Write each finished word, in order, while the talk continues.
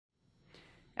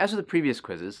As with the previous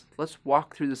quizzes, let's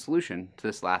walk through the solution to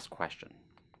this last question.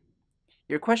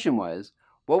 Your question was,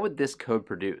 what would this code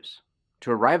produce? To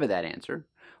arrive at that answer,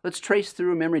 let's trace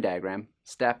through a memory diagram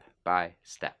step by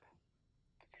step.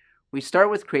 We start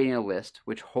with creating a list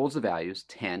which holds the values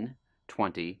 10,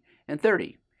 20, and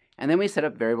 30, and then we set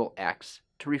up variable x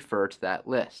to refer to that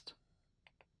list.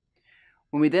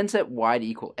 When we then set y to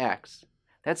equal x,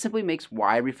 that simply makes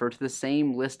y refer to the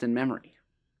same list in memory.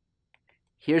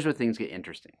 Here's where things get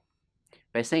interesting.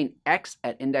 By saying x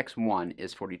at index 1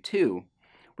 is 42,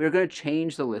 we are going to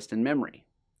change the list in memory.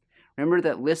 Remember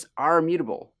that lists are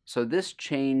immutable, so this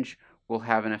change will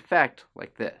have an effect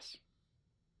like this.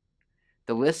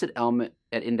 The listed element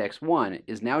at index 1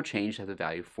 is now changed to the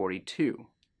value 42.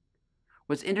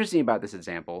 What's interesting about this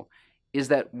example is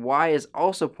that y is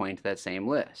also pointing to that same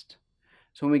list.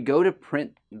 So when we go to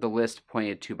print the list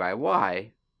pointed to by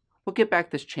y, we'll get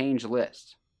back this changed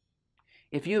list.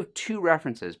 If you have two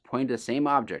references pointing to the same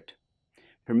object,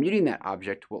 permuting that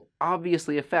object will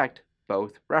obviously affect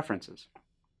both references.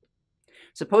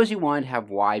 Suppose you wanted to have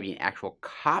y be an actual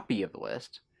copy of the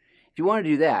list. If you want to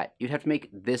do that, you'd have to make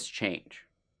this change.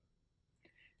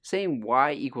 Saying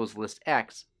y equals list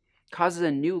x causes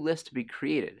a new list to be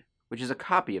created, which is a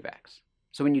copy of x.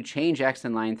 So when you change x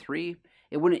in line 3,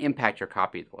 it wouldn't impact your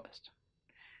copy of the list.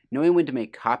 Knowing when to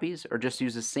make copies or just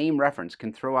use the same reference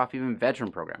can throw off even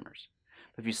veteran programmers.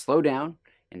 But if you slow down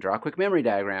and draw a quick memory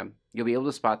diagram, you'll be able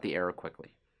to spot the error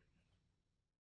quickly.